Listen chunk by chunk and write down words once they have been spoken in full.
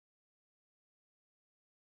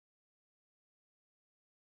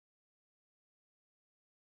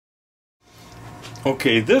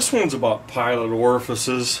Okay, this one's about pilot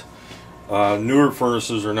orifices. Newer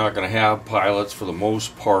furnaces are not going to have pilots for the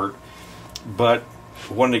most part, but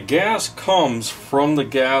when the gas comes from the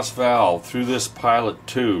gas valve through this pilot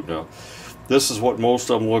tube, now this is what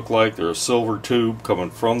most of them look like. They're a silver tube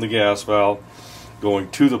coming from the gas valve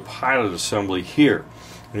going to the pilot assembly here.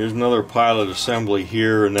 And here's another pilot assembly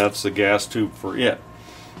here, and that's the gas tube for it.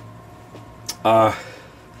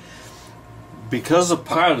 Because the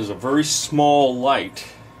pilot is a very small light,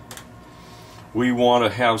 we want to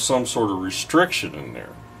have some sort of restriction in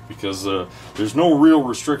there, because there's no real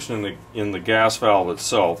restriction in the gas valve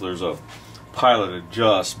itself. There's a pilot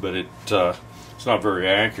adjust, but it's not very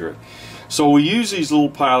accurate. So we use these little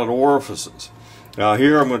pilot orifices. Now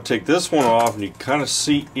here I'm going to take this one off, and you can kind of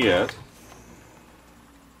see it.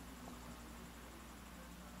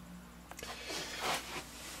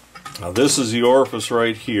 Now this is the orifice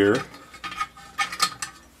right here.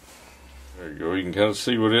 There you go. You can kind of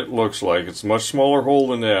see what it looks like. It's a much smaller hole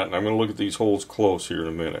than that, and I'm going to look at these holes close here in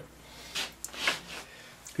a minute.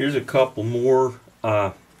 Here's a couple more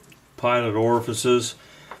pilot orifices.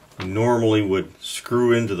 You normally would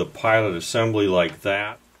screw into the pilot assembly like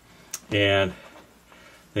that, and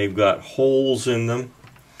they've got holes in them.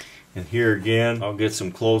 And here again, I'll get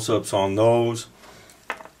some close-ups on those.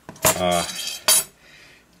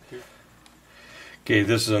 Okay,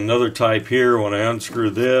 this is another type here. When I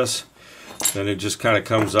unscrew this, then it just kind of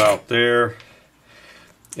comes out there,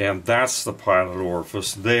 and that's the pilot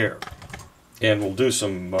orifice there. And we'll do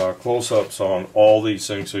some close-ups on all these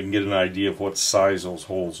things so you can get an idea of what size those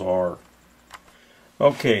holes are.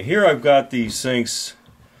 Okay, here I've got these sinks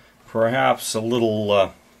perhaps a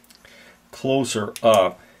little closer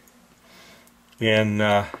up, and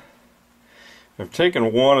I've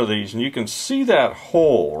taken one of these, and you can see that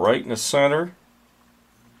hole right in the center.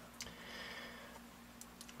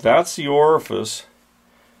 That's the orifice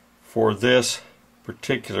for this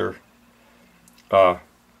particular, that's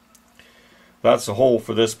the hole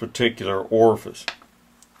for this particular orifice.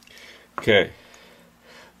 Okay,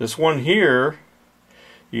 this one here,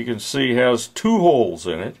 you can see has two holes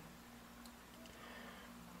in it.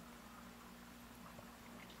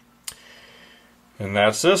 And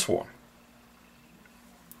that's this one.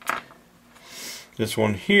 This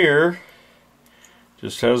one here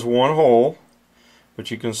just has one hole, but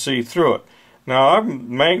you can see through it. Now I've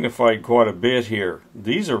magnified quite a bit here.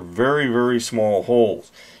 These are very, very small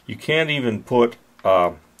holes. You can't even put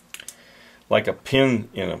like a pin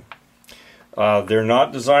in them. They're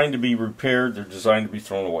not designed to be repaired, they're designed to be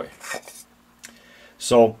thrown away.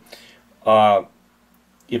 So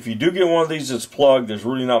if you do get one of these that's plugged, there's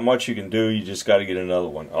really not much you can do. You just got to get another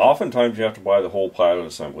one. Oftentimes you have to buy the whole pilot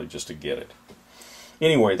assembly just to get it.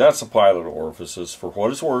 Anyway, that's the pilot orifices for what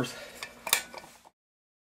it's worth.